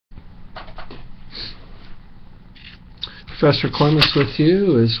Professor Clements with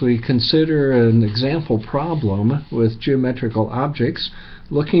you as we consider an example problem with geometrical objects,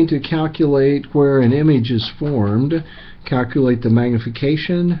 looking to calculate where an image is formed, calculate the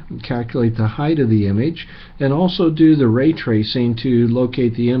magnification, calculate the height of the image, and also do the ray tracing to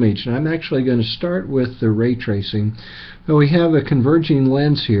locate the image. And I'm actually going to start with the ray tracing. Now we have a converging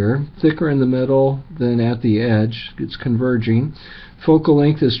lens here, thicker in the middle than at the edge. It's converging. Focal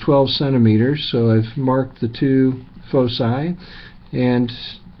length is 12 centimeters, so I've marked the two foci, and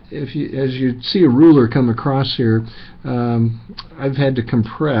as you see a ruler come across here, I've had to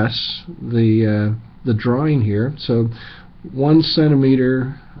compress the drawing here. So 1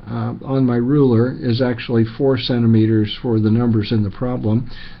 centimeter on my ruler is actually 4 centimeters for the numbers in the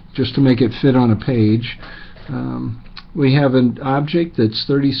problem, just to make it fit on a page. We have an object that's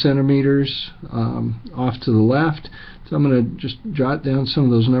 30 centimeters off to the left, so I'm going to just jot down some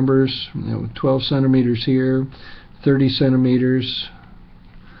of those numbers. 12 centimeters here, 30 centimeters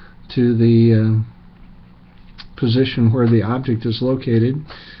to the position where the object is located,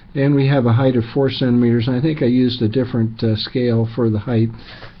 and we have a height of 4 centimeters. And I think I used a different scale for the height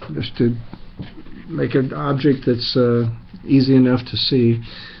just to make an object that's easy enough to see.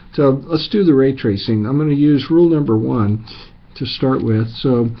 So let's do the ray tracing. I'm going to use rule number 1 to start with.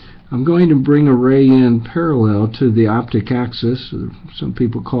 So I'm going to bring a ray in parallel to the optic axis. Some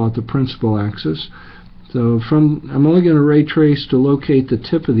people call it the principal axis. So I'm only going to ray trace to locate the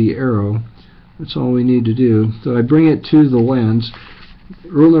tip of the arrow. That's all we need to do. So I bring it to the lens.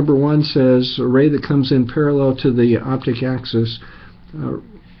 Rule number 1 says a ray that comes in parallel to the optic axis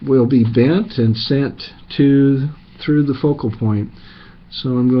will be bent and sent through the focal point.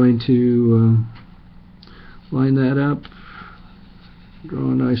 So I'm going to line that up,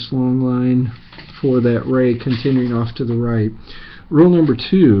 draw a nice long line for that ray continuing off to the right. Rule number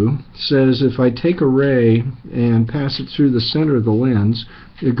 2 says if I take a ray and pass it through the center of the lens,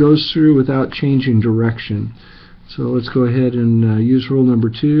 it goes through without changing direction. So let's go ahead and use rule number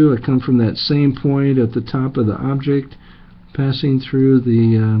 2. I come from that same point at the top of the object, passing through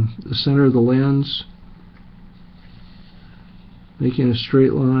the center of the lens, making a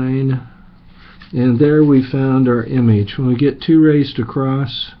straight line, and there we found our image. When we get 2 rays to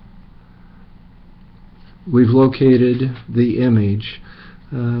cross, we've located the image.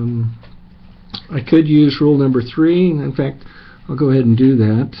 I could use rule number 3. In fact, I'll go ahead and do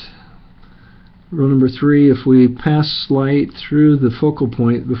that. Rule number 3, if we pass light through the focal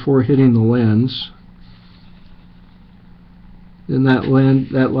point before hitting the lens, then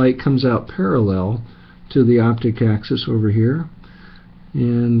that light comes out parallel to the optic axis over here,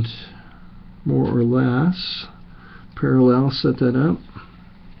 and more or less parallel. Set that up.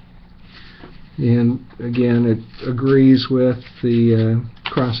 And again, it agrees with the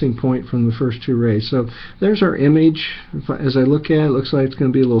crossing point from the first 2 rays. So there's our image. As I look at it, it looks like it's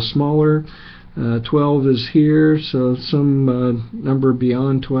going to be a little smaller. 12 is here, so some number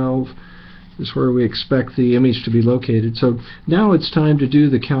beyond 12 is where we expect the image to be located. So now it's time to do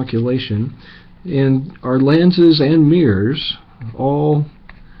the calculation. And our lenses and mirrors all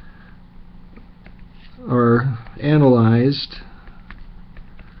are analyzed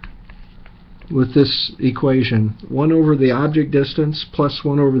with this equation. 1 over the object distance plus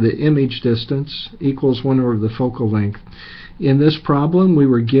 1 over the image distance equals 1 over the focal length. In this problem, we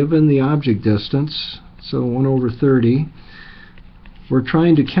were given the object distance, so 1 over 30. We're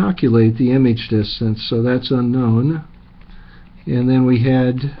trying to calculate the image distance, so that's unknown. And then we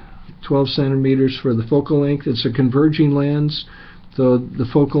had 12 centimeters for the focal length. It's a converging lens, so the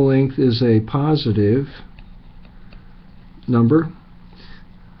focal length is a positive number.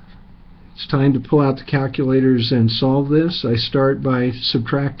 It's time to pull out the calculators and solve this. I start by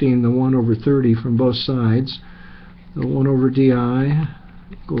subtracting the 1 over 30 from both sides. The 1 over di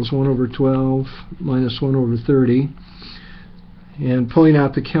equals 1 over 12 minus 1 over 30. And pulling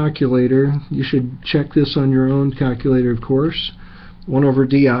out the calculator, you should check this on your own calculator, of course. 1 over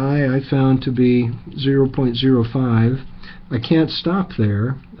di I found to be 0.05. I can't stop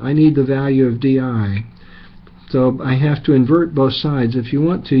there. I need the value of di. So I have to invert both sides. If you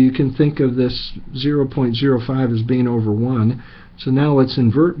want to, you can think of this 0.05 as being over 1. So now let's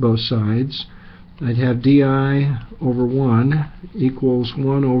invert both sides. I'd have di over 1 equals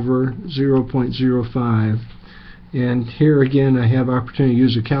 1 over 0.05. And here again I have opportunity to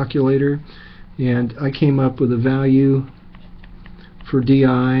use a calculator, and I came up with a value for di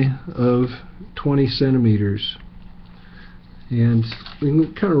of 20 centimeters. And we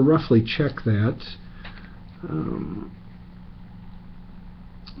can kind of roughly check that.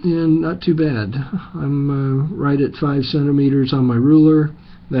 And not too bad. I'm right at 5 centimeters on my ruler.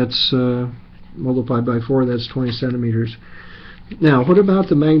 That's multiplied by 4, that's 20 centimeters. Now, what about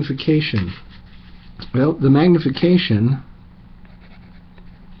the magnification? Well, the magnification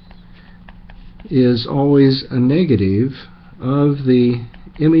is always a negative of the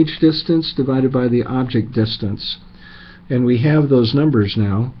image distance divided by the object distance. And we have those numbers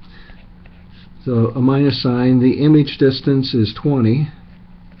now. So a minus sign, the image distance is 20,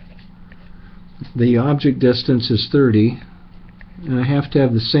 the object distance is 30, and I have to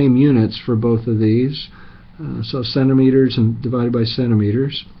have the same units for both of these. So centimeters and divided by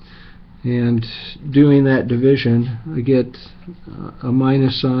centimeters. And doing that division, I get a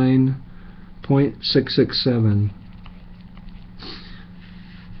minus sign, 0.667.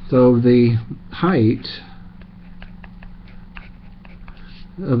 So the height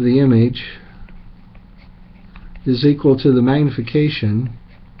of the image is equal to the magnification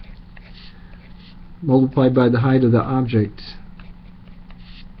multiplied by the height of the object.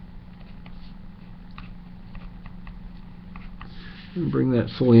 Bring that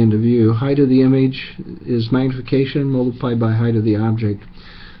fully into view. Height of the image is magnification multiplied by height of the object.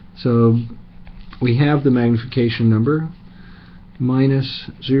 So we have the magnification number, minus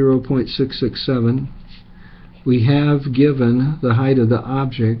 0.667. We have given the height of the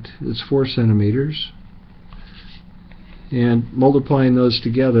object, it's 4 centimeters. And multiplying those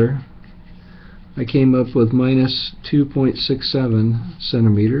together, I came up with minus 2.67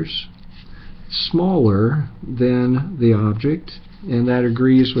 centimeters. Smaller than the object, and that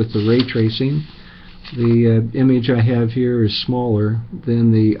agrees with the ray tracing. The image I have here is smaller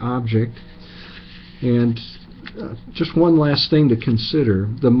than the object. And just one last thing to consider,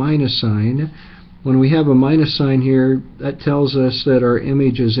 the minus sign. When we have a minus sign here, that tells us that our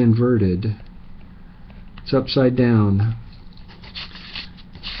image is inverted. It's upside down.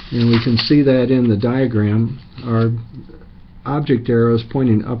 And we can see that in the diagram. Our object arrow is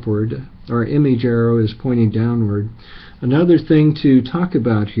pointing upward. Our image arrow is pointing downward. Another thing to talk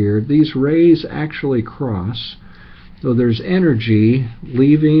about here, these rays actually cross. So there's energy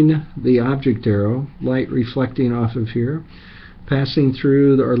leaving the object arrow, light reflecting off of here, passing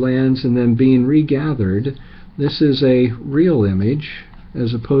through our lens and then being regathered. This is a real image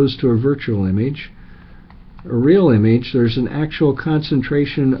as opposed to a virtual image. A real image, there's an actual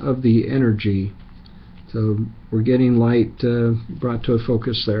concentration of the energy. So we're getting light brought to a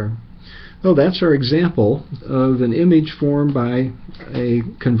focus there. Oh, that's our example of an image formed by a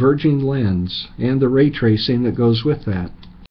converging lens and the ray tracing that goes with that.